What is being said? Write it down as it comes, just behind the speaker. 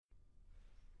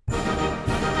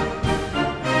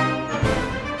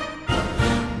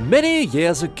Many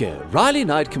years ago, Riley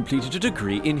Knight completed a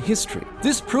degree in history.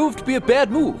 This proved to be a bad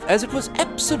move, as it was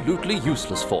absolutely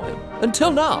useless for him.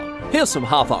 Until now. Here's some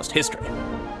half-assed history.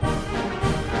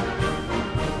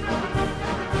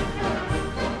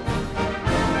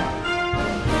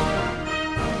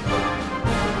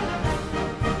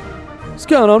 What's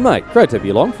going on, mate? Great to have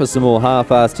you along for some more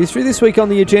half-assed history. This week on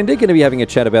the agenda, going to be having a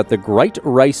chat about the Great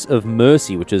Race of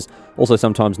Mercy, which is also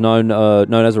sometimes known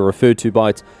as or referred to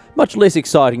by its much less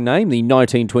exciting name, the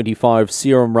 1925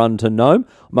 Serum Run to Nome.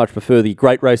 I much prefer the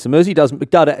Great Race of Mercy.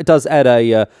 It does add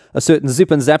a certain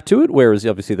zip and zap to it, whereas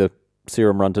obviously the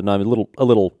Serum Run to Nome is a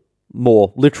little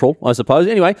more literal, I suppose.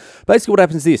 Anyway, basically what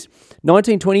happens is this.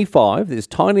 1925, this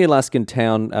tiny Alaskan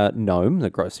town, Nome, the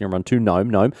Great Serum Run to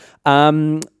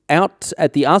Nome, out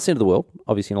at the arse end of the world,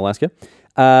 obviously in Alaska,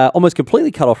 almost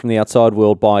completely cut off from the outside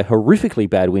world by horrifically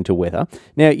bad winter weather.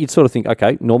 Now, you'd sort of think,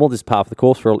 okay, normal, this is par for the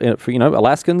course for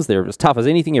Alaskans. They're as tough as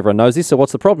anything. Everyone knows this. So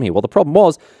what's the problem here? Well, the problem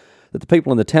was that the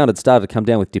people in the town had started to come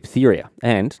down with diphtheria.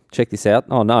 And, check this out,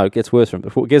 oh no, it gets worse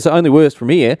it gets only worse from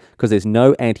here because there's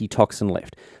no antitoxin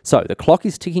left. So the clock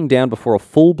is ticking down before a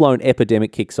full-blown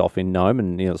epidemic kicks off in Nome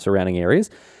and the surrounding areas.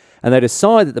 And they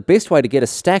decide that the best way to get a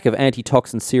stack of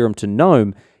antitoxin serum to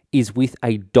Nome is with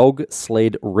a dog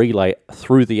sled relay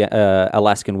through the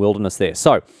Alaskan wilderness there.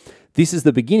 So this is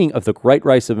the beginning of the Great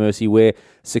Race of Mercy, where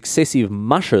successive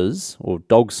mushers, or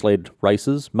dog sled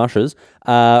mushers,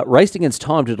 raced against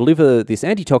time to deliver this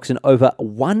antitoxin over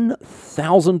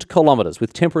 1,000 kilometres,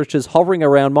 with temperatures hovering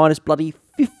around minus bloody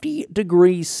 50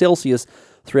 degrees Celsius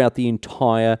throughout the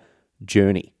entire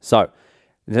journey. So,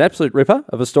 it's an absolute ripper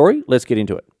of a story. Let's get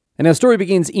into it. And our story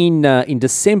begins in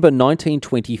December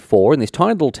 1924 in this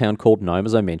tiny little town called Nome,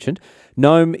 as I mentioned.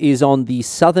 Nome is on the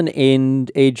southern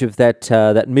edge of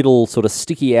that middle sort of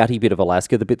sticky outy bit of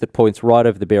Alaska, the bit that points right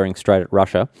over the Bering Strait at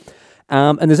Russia.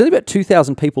 And there's only about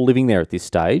 2,000 people living there at this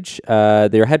stage.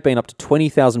 There had been up to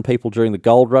 20,000 people during the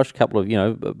gold rush, a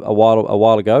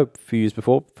while ago, a few years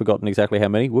before, forgotten exactly how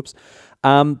many, whoops.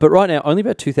 But right now, only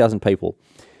about 2,000 people.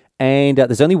 And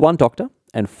there's only one doctor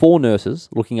and 4 nurses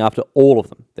looking after all of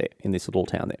them there in this little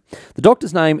town there. The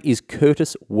doctor's name is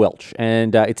Curtis Welch,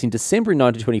 and it's in December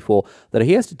 1924 that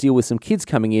he has to deal with some kids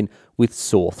coming in with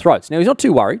sore throats. Now, he's not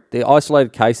too worried. They're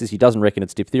isolated cases. He doesn't reckon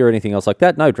it's diphtheria or anything else like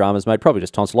that. No dramas, mate. Probably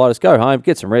just tonsillitis. Go home,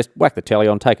 get some rest, whack the telly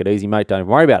on, take it easy, mate. Don't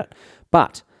even worry about it.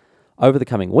 But over the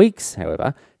coming weeks,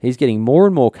 however, he's getting more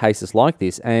and more cases like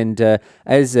this, and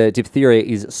as diphtheria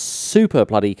is super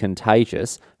bloody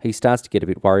contagious, he starts to get a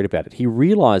bit worried about it. He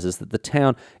realises that the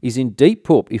town is in deep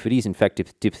poop if it is in fact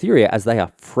diphtheria, as they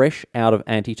are fresh out of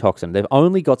antitoxin. They've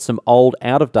only got some old,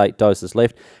 out-of-date doses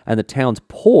left, and the town's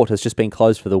port has just been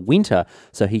closed for the winter,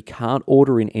 so he can't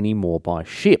order in any more by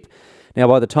ship. Now,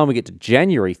 by the time we get to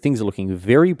January, things are looking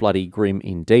very bloody grim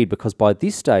indeed, because by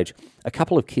this stage, a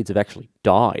couple of kids have actually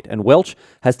died, and Welch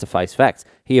has to face facts.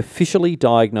 He officially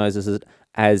diagnoses it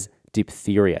as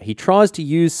diphtheria. He tries to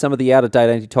use some of the out-of-date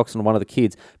antitoxin on one of the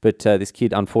kids, but this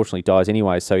kid unfortunately dies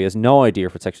anyway, so he has no idea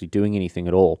if it's actually doing anything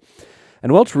at all.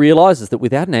 And Welch realises that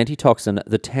without an antitoxin,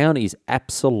 the town is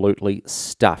absolutely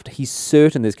stuffed. He's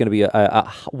certain there's going to be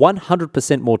a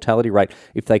 100% mortality rate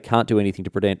if they can't do anything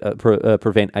to prevent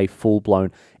a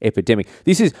full-blown epidemic.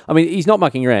 He's not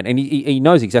mucking around, and he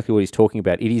knows exactly what he's talking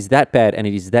about. It is that bad and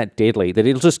it is that deadly that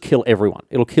it'll just kill everyone.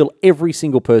 It'll kill every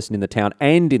single person in the town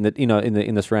and in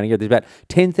the surrounding area. There's about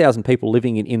 10,000 people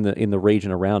living in the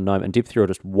region around Nome, and diphtheria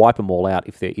will just wipe them all out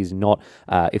if there's no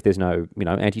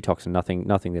antitoxin, nothing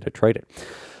there to treat it.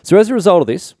 So as a result of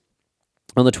this,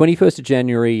 on the 21st of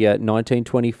January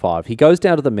 1925, he goes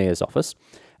down to the mayor's office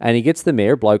and he gets the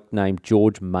mayor, a bloke named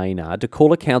George Maynard, to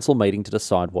call a council meeting to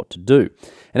decide what to do.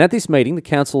 And at this meeting, the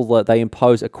council, they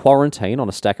impose a quarantine on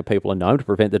a stack of people in Nome to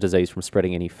prevent the disease from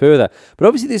spreading any further. But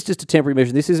obviously this is just a temporary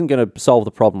measure. This isn't going to solve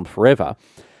the problem forever.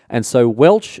 And so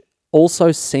Welch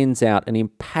also sends out an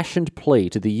impassioned plea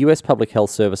to the US Public Health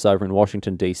Service over in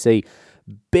Washington, D.C.,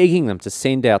 begging them to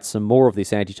send out some more of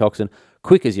this antitoxin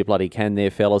quick as you bloody can there,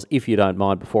 fellas, if you don't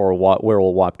mind, before we're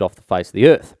all wiped off the face of the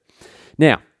earth.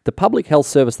 Now, the Public Health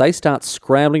Service, they start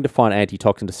scrambling to find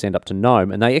antitoxin to send up to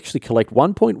Nome, and they actually collect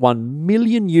 1.1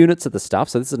 million units of the stuff,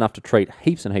 so this is enough to treat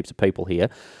heaps and heaps of people here,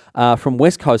 from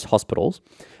West Coast hospitals,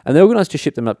 and they organise to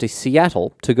ship them up to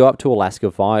Seattle to go up to Alaska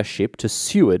via ship to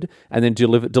Seward, and then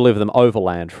deliver them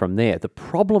overland from there. The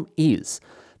problem is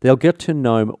they'll get to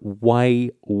Nome way,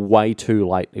 way too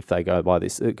late if they go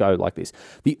like this.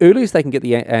 The earliest they can get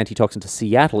the antitoxin to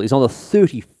Seattle is on the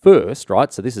 31st,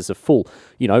 right? So this is a full,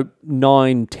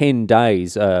 9-10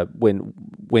 days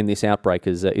when this outbreak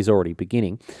is already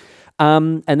beginning.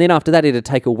 And then after that, it'd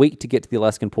take a week to get to the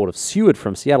Alaskan port of Seward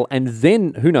from Seattle, and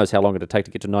then who knows how long it'd take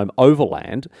to get to Nome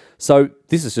overland. So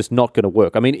this is just not going to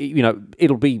work. I mean,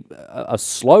 it'll be a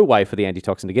slow way for the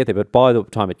antitoxin to get there, but by the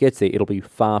time it gets there, it'll be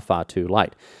far, far too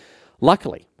late.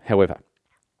 Luckily, however,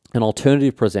 an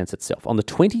alternative presents itself. On the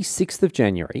 26th of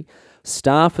January,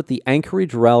 staff at the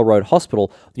Anchorage Railroad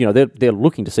Hospital, they're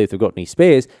looking to see if they've got any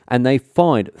spares, and they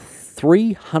find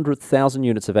 300,000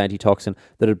 units of antitoxin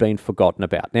that had been forgotten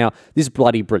about. Now, this is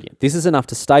bloody brilliant. This is enough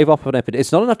to stave off an epidemic.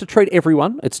 It's not enough to treat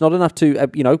everyone. It's not enough to,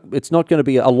 it's not going to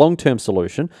be a long-term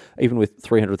solution. Even with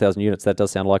 300,000 units, that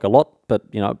does sound like a lot, but,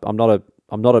 I'm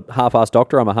not a half-assed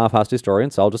doctor. I'm a half-assed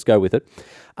historian, so I'll just go with it.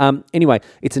 Anyway,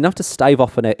 it's enough to stave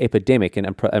off an epidemic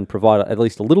and provide at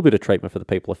least a little bit of treatment for the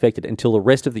people affected until the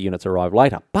rest of the units arrive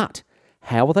later. But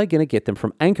how are they going to get them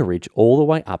from Anchorage all the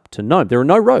way up to Nome? There are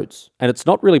no roads, and it's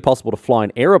not really possible to fly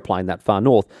an aeroplane that far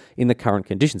north in the current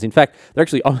conditions. In fact, there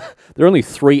are only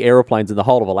 3 aeroplanes in the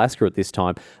whole of Alaska at this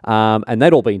time, and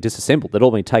they'd all been disassembled. They'd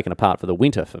all been taken apart for the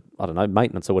winter for,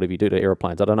 maintenance or whatever you do to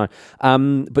aeroplanes. I don't know.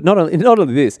 But not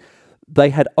only this,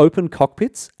 they had open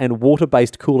cockpits and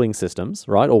water-based cooling systems,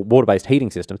 right? Or water-based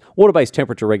heating systems, water-based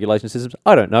temperature regulation systems.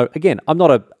 I don't know. Again, I'm not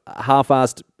a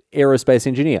half-assed aerospace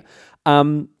engineer.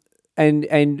 And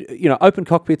open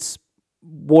cockpits,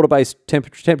 water-based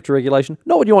temperature regulation,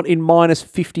 not what you want in minus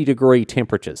 50-degree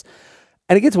temperatures.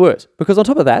 And it gets worse, because on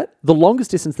top of that, the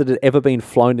longest distance that had ever been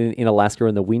flown in Alaska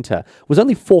in the winter was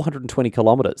only 420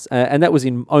 kilometres, and that was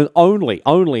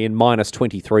only in minus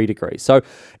 23 degrees. So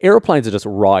aeroplanes are just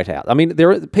right out. I mean,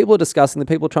 people are discussing, the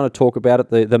people are trying to talk about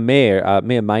it. The mayor,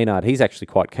 Mayor Maynard, he's actually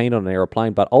quite keen on an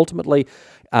aeroplane, but ultimately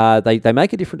they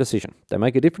make a different decision. They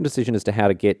make a different decision as to how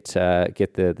to get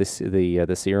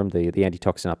the serum, the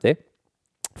antitoxin up there.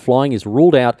 Flying is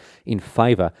ruled out in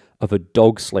favour of a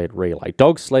dog sled relay.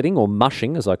 Dog sledding, or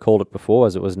mushing, as I called it before,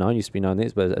 as it was known, used to be known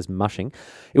as mushing.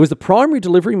 It was the primary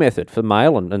delivery method for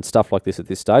mail and stuff like this at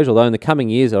this stage, although in the coming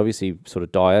years, obviously, sort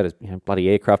of die out as bloody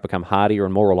aircraft become hardier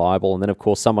and more reliable, and then, of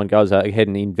course, someone goes ahead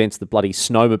and invents the bloody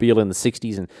snowmobile in the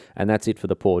 60s, and that's it for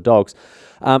the poor dogs.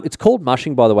 It's called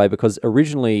mushing, by the way, because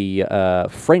originally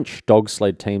French dog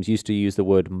sled teams used to use the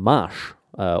word marche,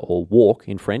 or walk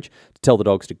in French, to tell the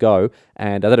dogs to go,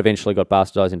 and that eventually got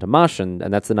bastardized into mush, and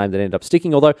that's the name that ended up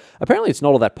sticking, although apparently it's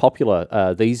not all that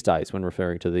popular these days when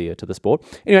referring to the sport.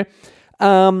 Anyway,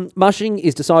 mushing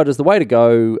is decided as the way to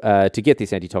go to get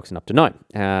this antitoxin up to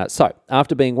Nome. So,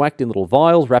 after being whacked in little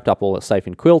vials, wrapped up all safe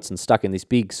in quilts, and stuck in this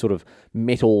big sort of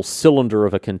metal cylinder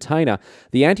of a container,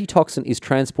 the antitoxin is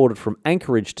transported from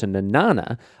Anchorage to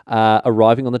Nenana,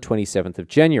 arriving on the 27th of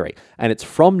January. And it's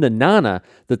from Nenana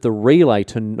that the relay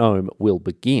to Nome will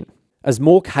begin. As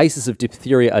more cases of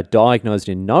diphtheria are diagnosed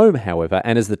in Nome, however,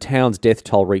 and as the town's death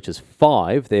toll reaches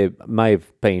 5, there may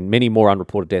have been many more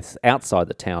unreported deaths outside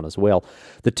the town as well.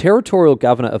 The territorial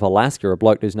governor of Alaska, a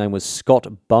bloke whose name was Scott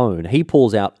Bone, he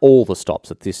pulls out all the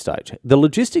stops at this stage. The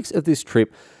logistics of this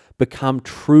trip become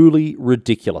truly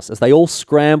ridiculous as they all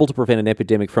scramble to prevent an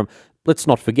epidemic from, let's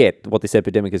not forget what this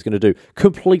epidemic is going to do,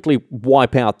 completely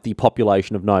wipe out the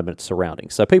population of Nome and its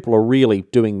surroundings. So people are really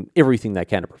doing everything they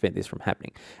can to prevent this from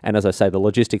happening. And as I say, the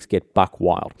logistics get buck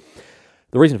wild.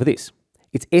 The reason for this: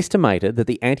 it's estimated that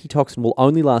the antitoxin will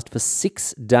only last for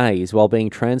 6 days while being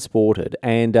transported,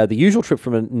 and the usual trip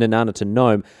from Nenana to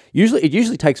Nome,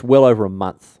 usually takes well over a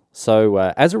month. So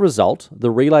as a result,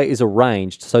 the relay is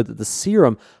arranged so that the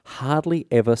serum hardly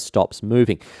ever stops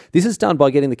moving. This is done by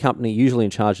getting the company usually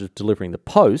in charge of delivering the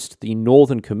post, the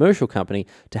Northern Commercial Company,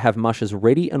 to have mushers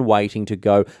ready and waiting to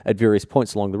go at various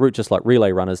points along the route, just like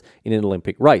relay runners in an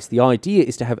Olympic race. The idea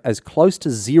is to have as close to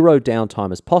zero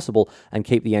downtime as possible and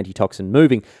keep the antitoxin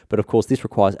moving, but of course this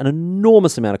requires an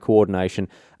enormous amount of coordination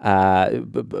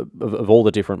of all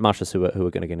the different mushers who are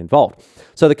going to get involved.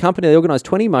 So the company, they organised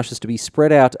 20 mushers to be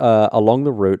spread out along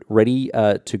the route, ready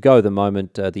to go the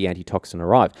moment the antitoxin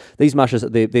arrived. These mushers,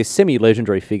 they're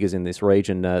semi-legendary figures in this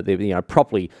region. They're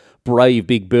properly brave,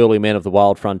 big, burly men of the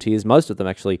wild frontiers, most of them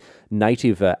actually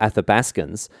native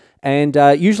Athabascans. And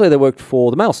usually they worked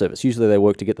for the mail service. Usually they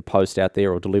work to get the post out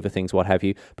there or deliver things, what have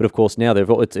you. But of course now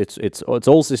it's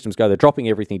all systems go. They're dropping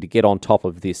everything to get on top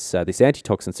of this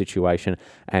antitoxin situation,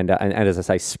 and as I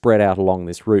say, spread out along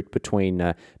this route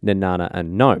between Nenana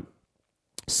and Nome.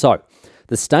 So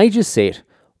the stage is set,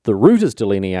 the route is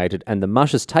delineated, and the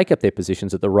mushers take up their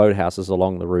positions at the roadhouses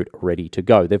along the route, ready to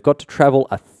go. They've got to travel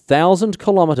 1,000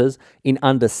 kilometres in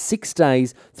under 6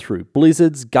 days through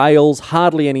blizzards, gales,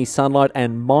 hardly any sunlight,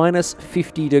 and minus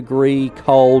 50-degree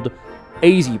cold.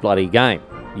 Easy bloody game,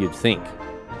 you'd think.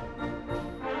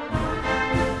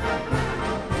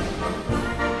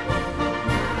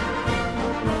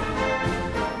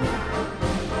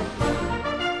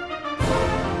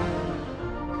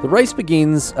 The race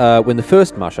begins when the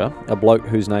first musher, a bloke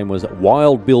whose name was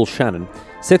Wild Bill Shannon,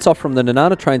 sets off from the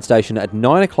Nanana train station at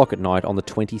 9 o'clock at night on the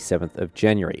 27th of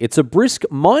January. It's a brisk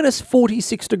minus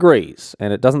 46 degrees,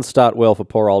 and it doesn't start well for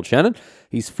poor old Shannon.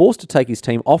 He's forced to take his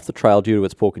team off the trail due to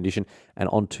its poor condition and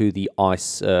onto the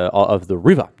ice of the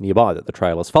river nearby that the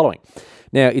trail is following.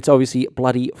 Now, it's obviously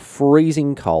bloody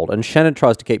freezing cold, and Shannon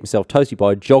tries to keep himself toasty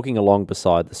by jogging along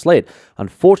beside the sled.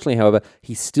 Unfortunately, however,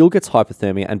 he still gets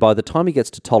hypothermia, and by the time he gets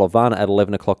to Tolovana at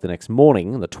 11 o'clock the next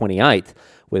morning, the 28th,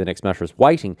 where the next musher is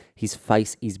waiting, his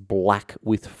face is black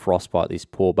with frostbite, this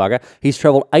poor bugger. He's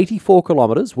travelled 84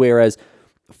 kilometres, whereas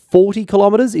 40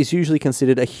 kilometres is usually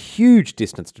considered a huge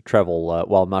distance to travel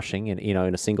while mushing in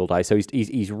a single day. So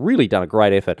he's really done a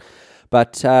great effort.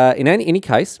 But in any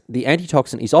case, the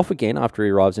antitoxin is off again after he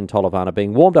arrives in Tolovana,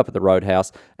 being warmed up at the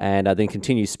roadhouse, and then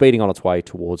continues speeding on its way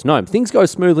towards Nome. Things go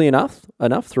smoothly enough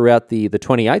throughout the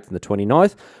 28th and the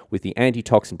 29th, with the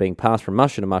antitoxin being passed from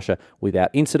musher to musher without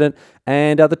incident.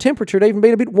 And the temperature had even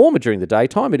been a bit warmer during the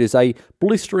daytime. It is a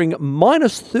blistering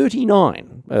minus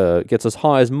 39. Gets as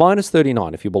high as minus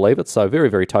 39, if you believe it. So very,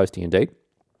 very toasty indeed.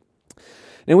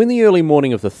 Now, in the early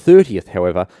morning of the 30th,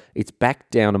 however, it's back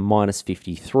down to minus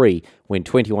 53 when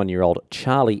 21-year-old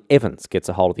Charlie Evans gets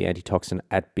a hold of the antitoxin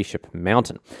at Bishop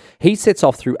Mountain. He sets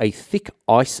off through a thick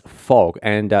ice fog,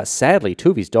 and sadly, two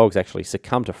of his dogs actually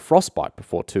succumb to frostbite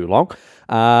before too long.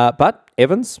 But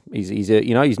Evans, he's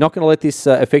not going to let this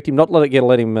affect him,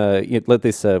 let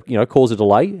this cause a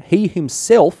delay. He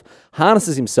himself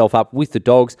harnesses himself up with the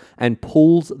dogs and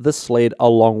pulls the sled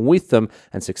along with them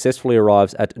and successfully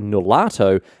arrives at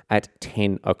Nulato at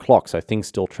 10 o'clock. So things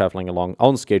still travelling along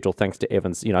on schedule thanks to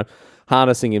Evans,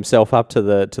 harnessing himself up to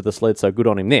the sled. So good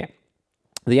on him there.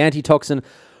 The antitoxin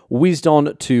whizzed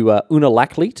on to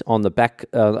Unalakleet on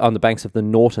the banks of the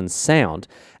Norton Sound,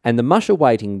 and the musher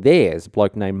waiting there is a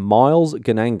bloke named Miles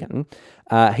Ganangan.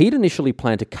 He'd initially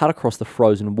planned to cut across the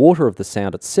frozen water of the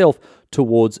Sound itself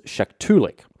towards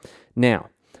Shaktoolik. Now,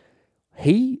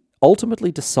 he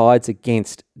ultimately decides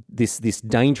against this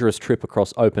dangerous trip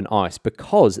across open ice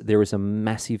because there is a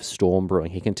massive storm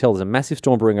brewing. He can tell there's a massive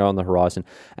storm brewing on the horizon,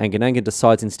 and Ganangan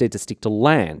decides instead to stick to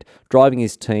land, driving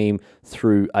his team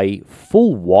through a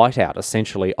full whiteout,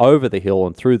 essentially, over the hill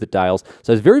and through the dales.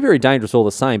 So it's very, very dangerous all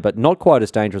the same, but not quite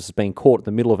as dangerous as being caught in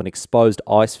the middle of an exposed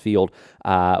ice field,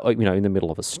 in the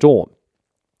middle of a storm.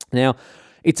 Now,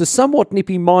 it's a somewhat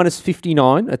nippy minus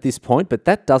 59 at this point, but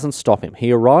that doesn't stop him.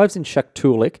 He arrives in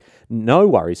Shaktoolik, no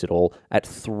worries at all, at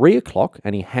 3 o'clock,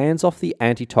 and he hands off the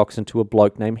antitoxin to a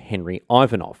bloke named Henry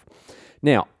Ivanov.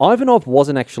 Now, Ivanov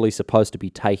wasn't actually supposed to be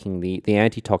taking the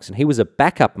antitoxin. He was a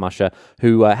backup musher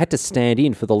who had to stand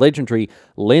in for the legendary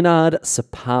Leonard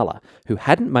Sapala, who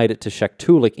hadn't made it to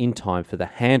Shaktoolik in time for the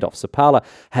handoff. Sapala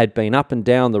had been up and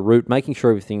down the route, making sure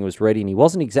everything was ready, and he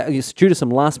wasn't exactly, due to some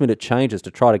last-minute changes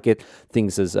to try to get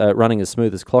things as running as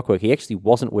smooth as clockwork, he actually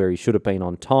wasn't where he should have been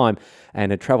on time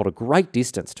and had travelled a great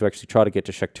distance to actually try to get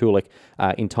to Shaktoolik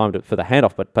in time for the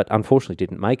handoff, but unfortunately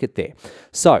didn't make it there.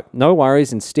 So, no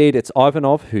worries. Instead, it's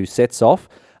Ivanov who sets off,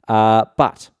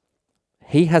 but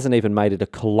he hasn't even made it a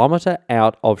kilometre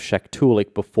out of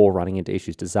Shaktoolik before running into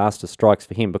issues. Disaster strikes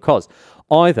for him because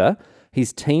either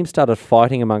his team started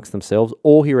fighting amongst themselves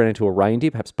or he ran into a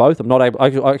reindeer, perhaps both. I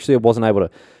wasn't able to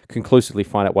conclusively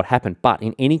find out what happened, but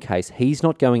in any case, he's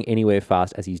not going anywhere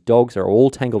fast as his dogs are all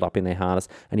tangled up in their harness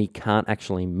and he can't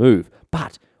actually move.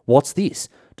 But what's this?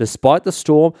 Despite the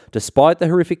storm, despite the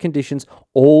horrific conditions,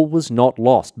 all was not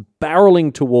lost.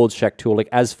 Barreling towards Shaktoolik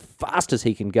as fast as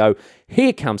he can go,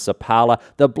 here comes Sapala,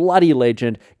 the bloody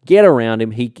legend. Get around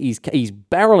him. He's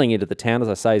barreling into the town, as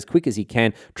I say, as quick as he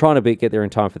can, trying to get there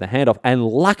in time for the handoff. And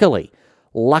luckily,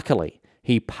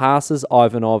 he passes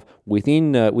Ivanov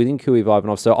within Kui of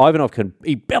Ivanov. So Ivanov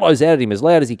he bellows out at him as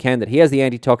loud as he can that he has the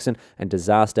antitoxin, and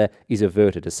disaster is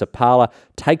averted as Sapala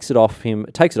takes it off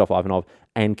Ivanov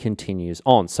and continues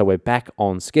on. So we're back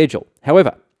on schedule.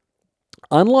 However,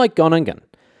 unlike Ganangan,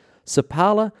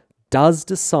 Sapala does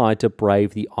decide to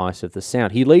brave the ice of the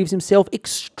Sound. He leaves himself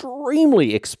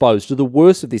extremely exposed to the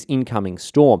worst of this incoming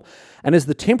storm. And as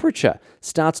the temperature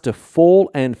starts to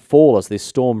fall and fall as this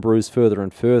storm brews further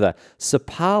and further,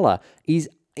 Sapala is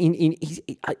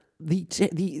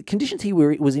the conditions he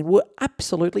was in were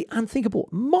absolutely unthinkable.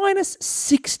 Minus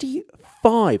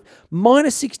 65.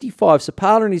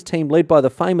 Sapala and his team, led by the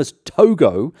famous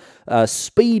Togo,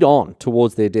 speed on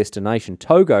towards their destination.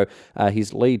 Togo,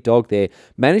 his lead dog there,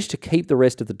 managed to keep the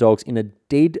rest of the dogs in a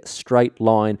dead straight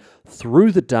line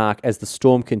through the dark as the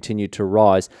storm continued to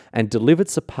rise and delivered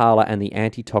Sapala and the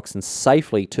antitoxin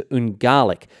safely to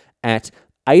Ungalik at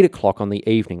 8 o'clock on the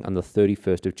evening on the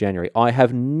 31st of January. I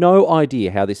have no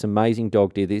idea how this amazing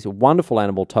dog did this. A wonderful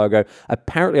animal, Togo.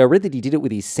 Apparently, I read that he did it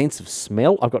with his sense of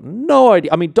smell. I've got no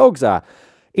idea. I mean, dogs are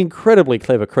incredibly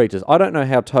clever creatures. I don't know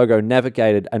how Togo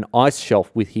navigated an ice shelf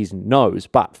with his nose,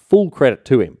 but full credit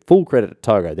to him. Full credit to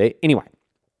Togo there. Anyway,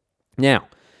 now,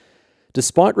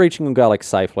 despite reaching Ungalik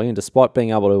safely and despite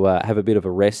being able to have a bit of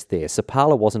a rest there,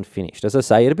 Sapala wasn't finished. As I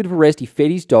say, he had a bit of a rest. He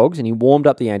fed his dogs and he warmed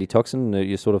up the antitoxin.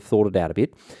 You sort of thawed it out a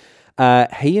bit.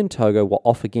 He and Togo were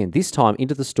off again, this time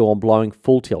into the storm, blowing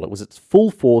full tilt. It was its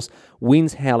full force,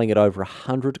 winds howling at over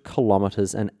 100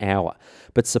 kilometres an hour.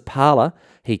 But Sapala,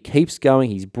 he keeps going.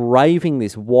 He's braving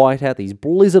this whiteout, these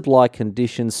blizzard-like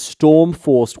conditions,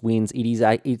 storm-forced winds.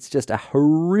 It's just a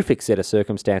horrific set of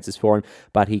circumstances for him,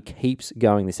 but he keeps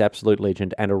going, this absolute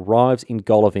legend, and arrives in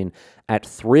Golovin at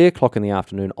 3 o'clock in the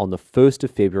afternoon on the 1st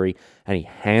of February, and he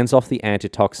hands off the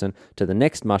antitoxin to the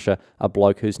next musher, a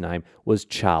bloke whose name was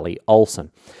Charlie Olsen.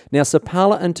 Now,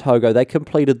 Sapala and Togo, they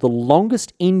completed the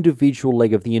longest individual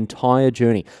leg of the entire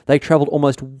journey. They travelled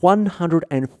almost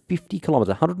 150 kilometres,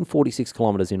 146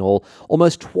 kilometres in all,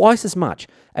 almost twice as much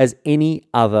as any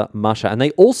other musher. And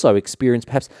they also experienced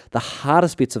perhaps the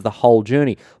hardest bits of the whole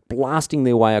journey, blasting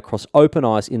their way across open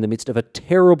ice in the midst of a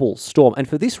terrible storm. And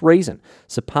for this reason,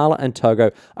 Sapala and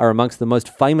Togo are amongst the most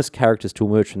famous characters to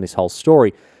emerge from this whole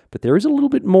story. But there is a little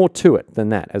bit more to it than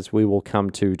that, as we will come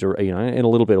to, in a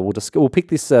little bit. We'll pick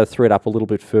this thread up a little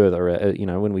bit further,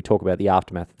 when we talk about the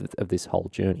aftermath of this whole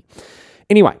journey.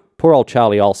 Anyway, poor old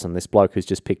Charlie Olsen, this bloke who's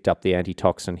just picked up the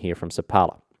antitoxin here from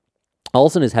Sapala.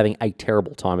 Olsen is having a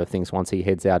terrible time of things once he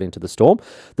heads out into the storm.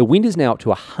 The wind is now up to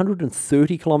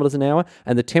 130 kilometres an hour,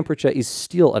 and the temperature is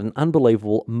still at an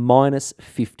unbelievable minus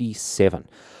 57.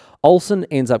 Olsen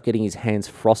ends up getting his hands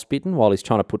frostbitten while he's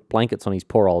trying to put blankets on his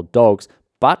poor old dogs,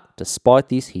 but despite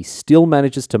this, he still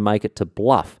manages to make it to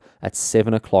Bluff at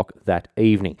 7 o'clock that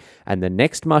evening. And the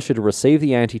next musher to receive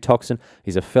the antitoxin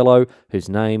is a fellow whose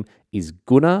name is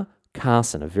Gunnar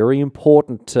Carson, a very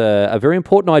important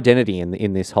identity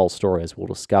in this whole story, as we'll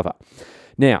discover.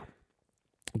 Now,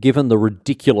 given the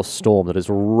ridiculous storm that is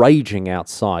raging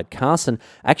outside, Carson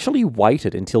actually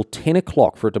waited until 10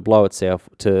 o'clock for it to blow itself,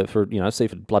 see if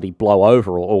it bloody blow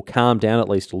over or calm down at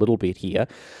least a little bit here,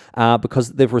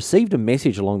 because they've received a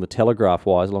message along the telegraph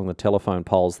wires, along the telephone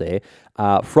poles there,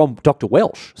 from Dr.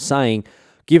 Welsh saying,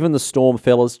 given the storm,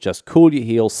 fellas, just cool your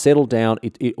heels, settle down.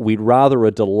 We'd rather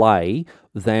a delay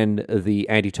than the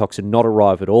antitoxin not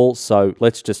arrive at all. So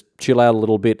let's just chill out a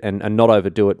little bit and not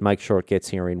overdo it. Make sure it gets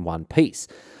here in one piece.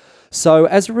 So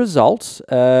as a result,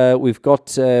 we've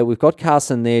got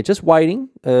Carson there just waiting,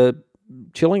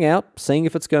 chilling out, seeing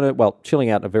if it's going to. Well, chilling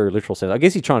out in a very literal sense. I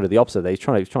guess he's trying to do the opposite there. He's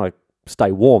trying to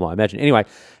stay warm, I imagine. Anyway,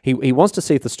 he wants to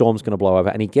see if the storm's going to blow over,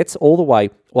 and he gets all the way,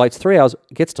 it's 3 hours,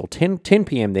 gets till 10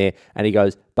 p.m. there, and he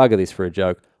goes, bugger this for a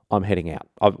joke, I'm heading out.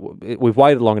 We've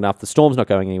waited long enough, the storm's not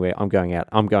going anywhere, I'm going out,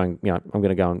 I'm going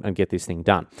to go and get this thing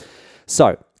done.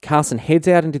 So, Carson heads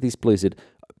out into this blizzard,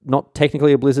 not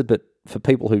technically a blizzard, but for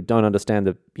people who don't understand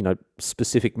the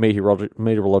specific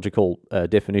meteorological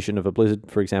definition of a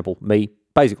blizzard, for example, me,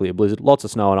 basically a blizzard, lots of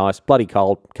snow and ice, bloody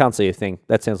cold, can't see a thing.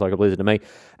 That sounds like a blizzard to me.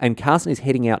 And Carson is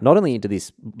heading out not only into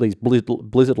these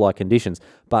blizzard-like conditions,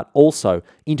 but also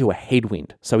into a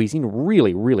headwind. So he's in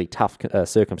really, really tough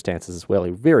circumstances as well.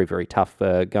 Very, very tough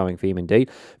going for him indeed.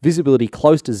 Visibility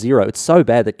close to zero. It's so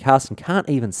bad that Carson can't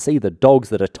even see the dogs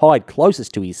that are tied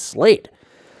closest to his sled.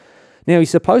 Now,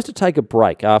 he's supposed to take a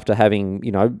break after having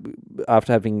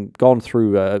gone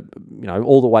through,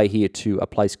 all the way here to a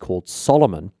place called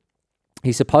Solomon.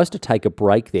 He's supposed to take a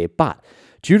break there, but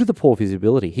due to the poor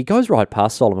visibility, he goes right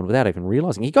past Solomon without even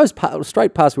realising. He goes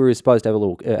straight past where he was supposed to have a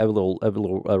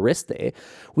little rest there,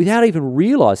 without even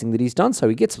realising that he's done so.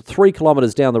 He gets 3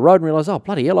 kilometres down the road and realises, oh,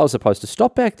 bloody hell, I was supposed to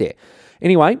stop back there.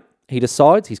 Anyway, he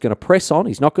decides he's going to press on.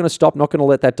 He's not going to stop, not going to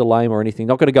let that delay him or anything,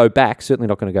 not going to go back, certainly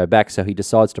not going to go back, so he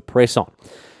decides to press on.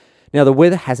 Now, the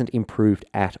weather hasn't improved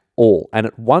at all, and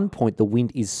at one point, the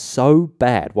wind is so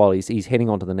bad while he's heading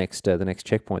on to the next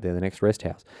checkpoint there, the next rest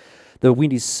house. The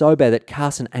wind is so bad that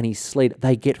Carson and his sled,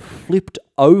 they get flipped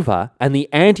over, and the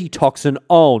antitoxin,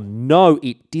 oh no,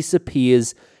 it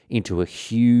disappears into a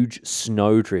huge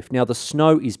snowdrift. Now, the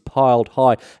snow is piled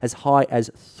high as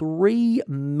 3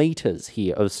 meters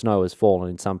here of snow has fallen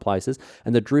in some places,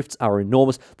 and the drifts are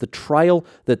enormous. The trail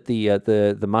that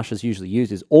the mushers usually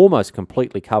use is almost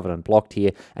completely covered and blocked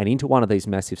here, and into one of these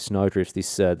massive snowdrifts,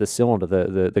 the cylinder,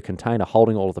 the container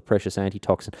holding all of the precious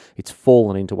antitoxin, it's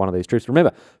fallen into one of these drifts.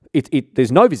 Remember,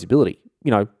 there's no visibility.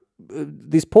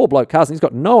 This poor bloke Carson, he's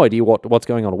got no idea what's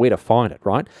going on or where to find it,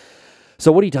 right?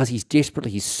 So what he does, he's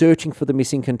searching for the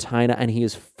missing container, and he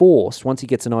is forced, once he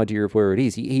gets an idea of where it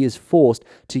is, he is forced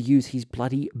to use his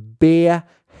bloody bare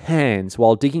hands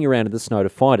while digging around in the snow to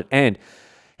find it. And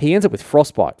he ends up with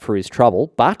frostbite for his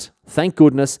trouble, but thank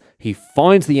goodness he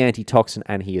finds the antitoxin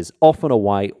and he is off and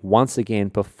away once again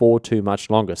before too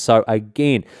much longer. So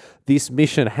again, this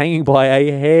mission hanging by a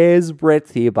hair's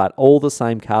breadth here, but all the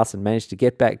same, Carson managed to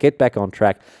get back on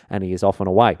track, and he is off and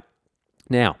away.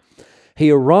 Now, he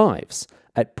arrives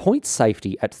at point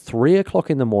safety at 3 o'clock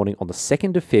in the morning on the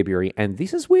 2nd of February, and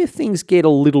this is where things get a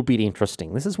little bit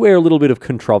interesting. This is where a little bit of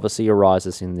controversy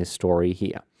arises in this story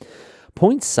here.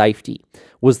 Point safety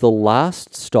was the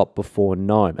last stop before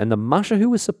Nome, and the musher who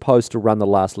was supposed to run the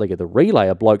last leg of the relay,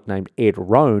 a bloke named Ed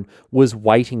Roan, was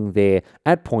waiting there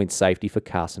at point safety for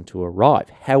Carson to arrive.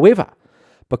 However,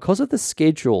 because of the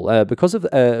schedule, because of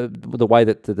the way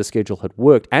that the schedule had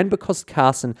worked, and because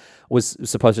Carson was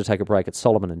supposed to take a break at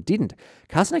Solomon and didn't,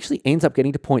 Carson actually ends up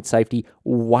getting to point safety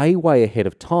way ahead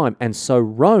of time, and so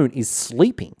Roan is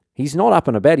sleeping. He's not up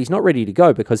and about. He's not ready to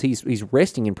go because he's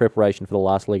resting in preparation for the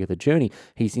last leg of the journey.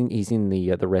 He's in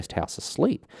the rest house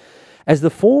asleep. As the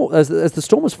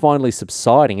storm was finally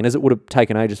subsiding, and as it would have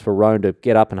taken ages for Roan to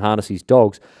get up and harness his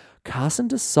dogs, Carson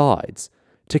decides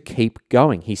to keep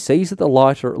going. He sees that the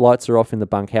lights are off in the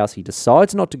bunkhouse. He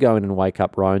decides not to go in and wake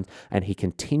up Roan, and he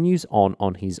continues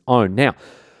on his own. Now,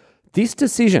 this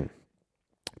decision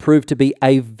proved to be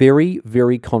a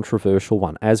very controversial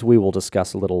one, as we will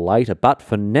discuss a little later. But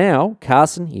for now,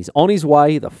 Carson, he's on his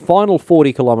way, the final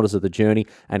 40 kilometres of the journey,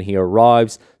 and he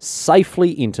arrives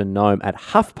safely into Nome at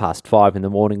 5:30 in the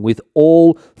morning with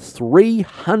all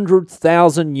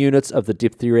 300,000 units of the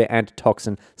diphtheria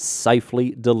antitoxin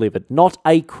safely delivered. Not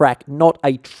a crack, not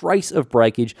a trace of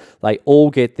breakage. They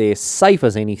all get there safe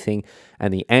as anything,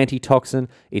 and the antitoxin,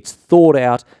 it's thawed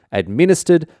out,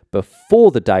 administered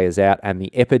before the day is out, and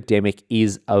the epidemic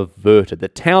is averted. The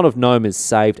town of Nome is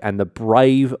saved, and the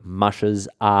brave mushers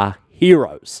are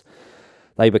heroes.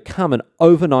 They become an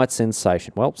overnight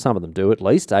sensation. Well, some of them do, at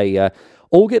least. They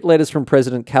all get letters from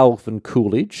President Calvin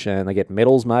Coolidge, and they get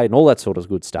medals made and all that sort of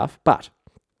good stuff. But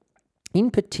in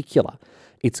particular,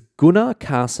 it's Gunnar,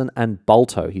 Carson, and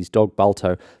Balto, his dog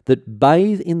Balto, that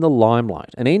bathe in the limelight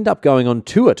and end up going on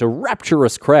tour to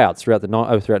rapturous crowds throughout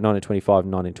 1925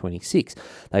 and 1926.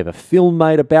 They have a film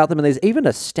made about them, and there's even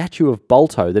a statue of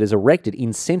Balto that is erected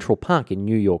in Central Park in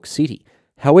New York City.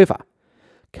 However,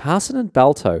 Carson and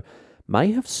Balto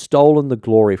may have stolen the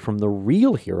glory from the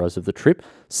real heroes of the trip,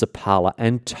 Sapala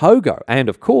and Togo, and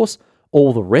of course,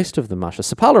 all the rest of the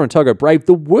mushers. Sapala and Togo braved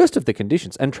the worst of the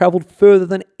conditions and travelled further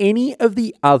than any of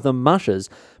the other mushers,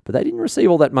 but they didn't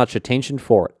receive all that much attention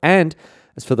for it. And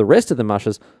as for the rest of the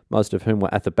mushers, most of whom were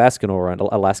Athabascan or an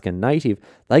Alaskan native,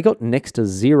 they got next to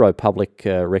zero public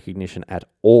recognition at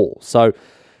all. So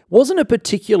wasn't a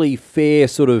particularly fair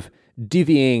sort of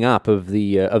divvying up of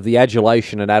the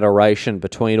adulation and adoration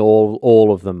between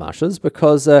all of the mushers,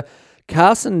 because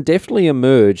Carson definitely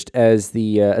emerged as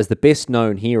the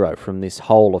best-known hero from this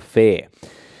whole affair.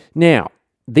 Now,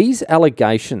 these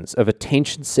allegations of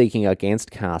attention-seeking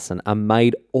against Carson are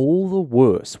made all the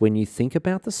worse when you think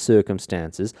about the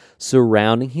circumstances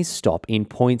surrounding his stop in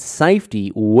point safety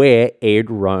where Ed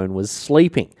Roan was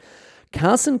sleeping.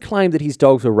 Carson claimed that his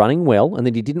dogs were running well and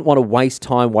that he didn't want to waste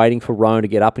time waiting for Roan to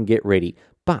get up and get ready.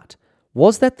 But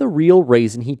was that the real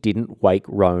reason he didn't wake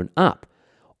Roan up?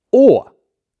 Or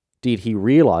did he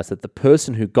realise that the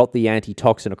person who got the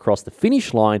antitoxin across the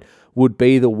finish line would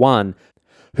be the one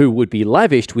who would be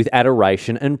lavished with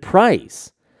adoration and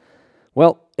praise?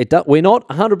 Well, we're not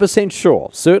 100% sure.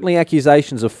 Certainly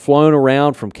accusations have flown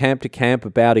around from camp to camp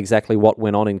about exactly what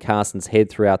went on in Carson's head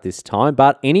throughout this time.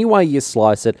 But any way you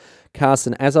slice it,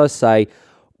 Carson, as I say,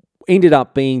 ended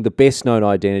up being the best-known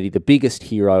identity, the biggest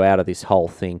hero out of this whole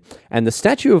thing. And the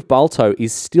statue of Balto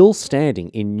is still standing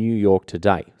in New York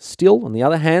today. Still, on the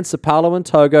other hand, Sapalo and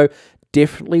Togo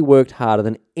definitely worked harder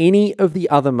than any of the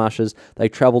other mushers. They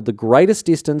travelled the greatest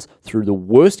distance through the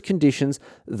worst conditions,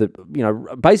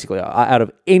 basically out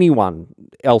of anyone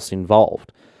else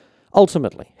involved.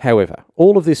 Ultimately, however,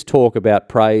 all of this talk about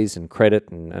praise and credit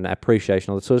and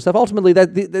appreciation, all that sort of stuff, ultimately,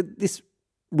 this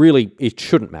really, it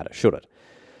shouldn't matter, should it?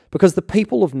 Because the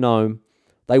people of Nome,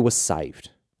 they were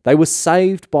saved. They were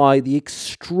saved by the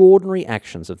extraordinary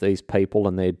actions of these people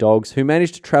and their dogs who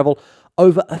managed to travel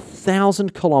over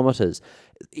 1,000 kilometres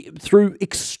through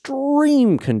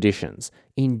extreme conditions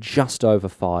in just over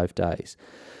 5 days.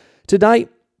 Today,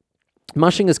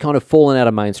 mushing has kind of fallen out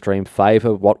of mainstream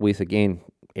favour, what with, again,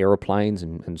 aeroplanes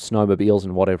and snowmobiles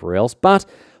and whatever else. But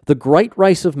the Great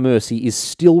Race of Mersey is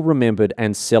still remembered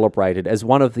and celebrated as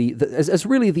one of as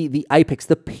really the apex,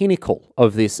 the pinnacle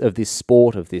of this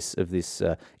sport, of this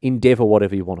endeavour,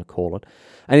 whatever you want to call it.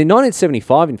 And in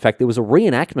 1975, in fact, there was a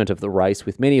reenactment of the race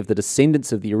with many of the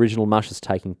descendants of the original mushers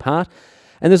taking part.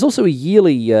 And there's also a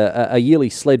yearly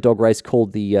sled dog race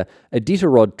called the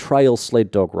Iditarod Trail Sled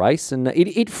Dog Race, and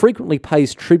it frequently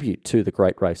pays tribute to the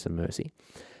Great Race of Mersey.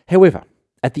 However,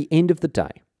 at the end of the day,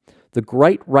 the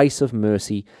Great Race of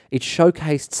Mersey, it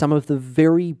showcased some of the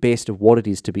very best of what it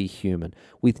is to be human,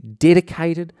 with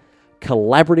dedicated,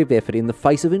 collaborative effort in the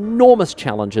face of enormous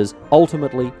challenges,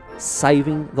 ultimately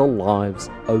saving the lives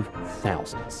of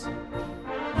thousands.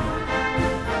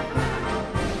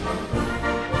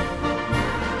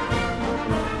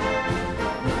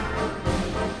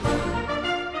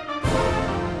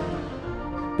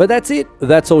 But that's it.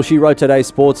 That's all she wrote today,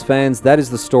 sports fans. That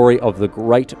is the story of the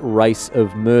Great Race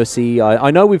of Mersey. I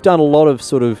know we've done a lot of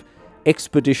sort of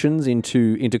expeditions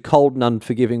into cold and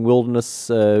unforgiving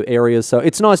wilderness areas, so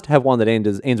it's nice to have one that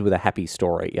ends with a happy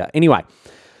story. Anyway,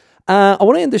 I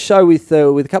want to end the show with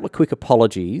a couple of quick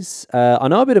apologies. I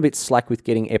know I've been a bit slack with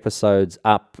getting episodes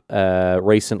up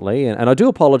recently, and I do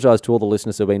apologise to all the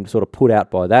listeners who have been sort of put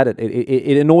out by that.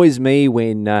 It annoys me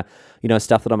when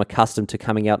stuff that I'm accustomed to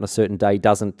coming out on a certain day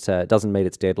doesn't meet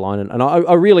its deadline, and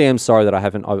I really am sorry that I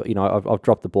haven't. I've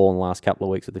dropped the ball in the last couple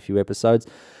of weeks with a few episodes.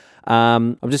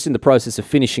 I'm just in the process of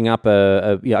finishing up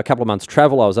a couple of months'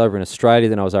 travel. I was over in Australia,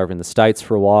 then I was over in the States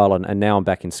for a while, and now I'm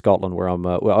back in Scotland where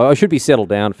I should be settled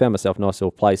down. Found myself a nice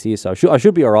little place here, so I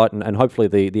should be all right, and hopefully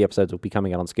the episodes will be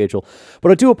coming out on schedule.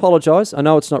 But I do apologise. I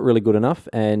know it's not really good enough,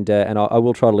 and I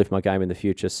will try to lift my game in the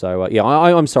future. So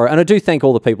I'm sorry, and I do thank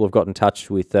all the people who've got in touch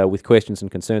with questions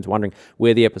and concerns, wondering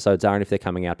where the episodes are and if they're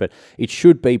coming out. But it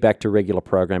should be back to regular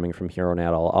programming from here on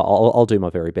out. I'll do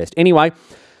my very best. Anyway.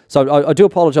 So I do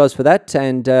apologise for that,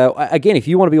 and again, if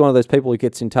you want to be one of those people who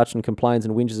gets in touch and complains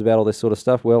and whinges about all this sort of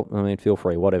stuff, well, I mean, feel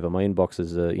free, whatever. My inbox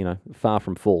is, far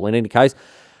from full. In any case,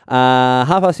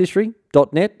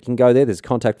 halfasshistory.net, you can go there, there's a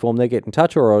contact form there, get in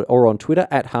touch, or on Twitter,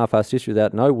 at halfasshistory,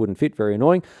 without no, wouldn't fit, very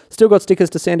annoying. Still got stickers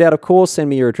to send out, of course. Send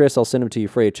me your address, I'll send them to you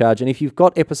free of charge, and if you've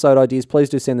got episode ideas, please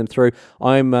do send them through.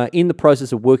 I'm in the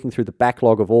process of working through the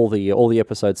backlog of all the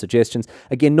episode suggestions.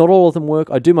 Again, not all of them work.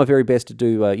 I do my very best to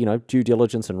do due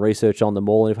diligence and research on them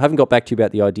all, and if I haven't got back to you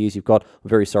about the ideas you've got, I'm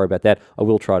very sorry about that. I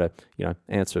will try to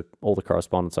answer all the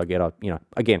correspondence I get.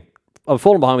 Again, I've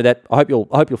fallen behind with that. I hope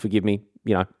you'll forgive me.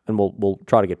 And we'll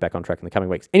try to get back on track in the coming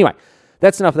weeks. Anyway,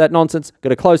 that's enough of that nonsense. Going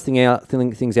to close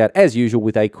things out as usual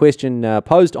with a question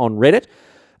posed on Reddit,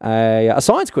 a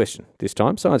science question this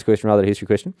time, science question rather than a history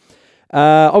question.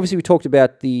 Obviously, we've talked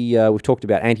about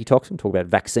antitoxin, talked about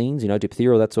vaccines,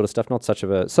 diphtheria, that sort of stuff. Not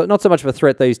so much of a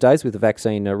threat these days with the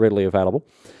vaccine readily available.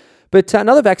 But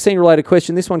another vaccine-related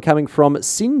question. This one coming from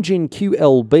Sinjin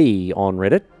QLB on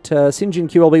Reddit. Sinjin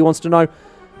QLB wants to know,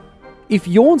 if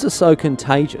yawns are so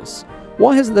contagious,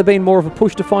 why hasn't there been more of a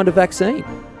push to find a vaccine?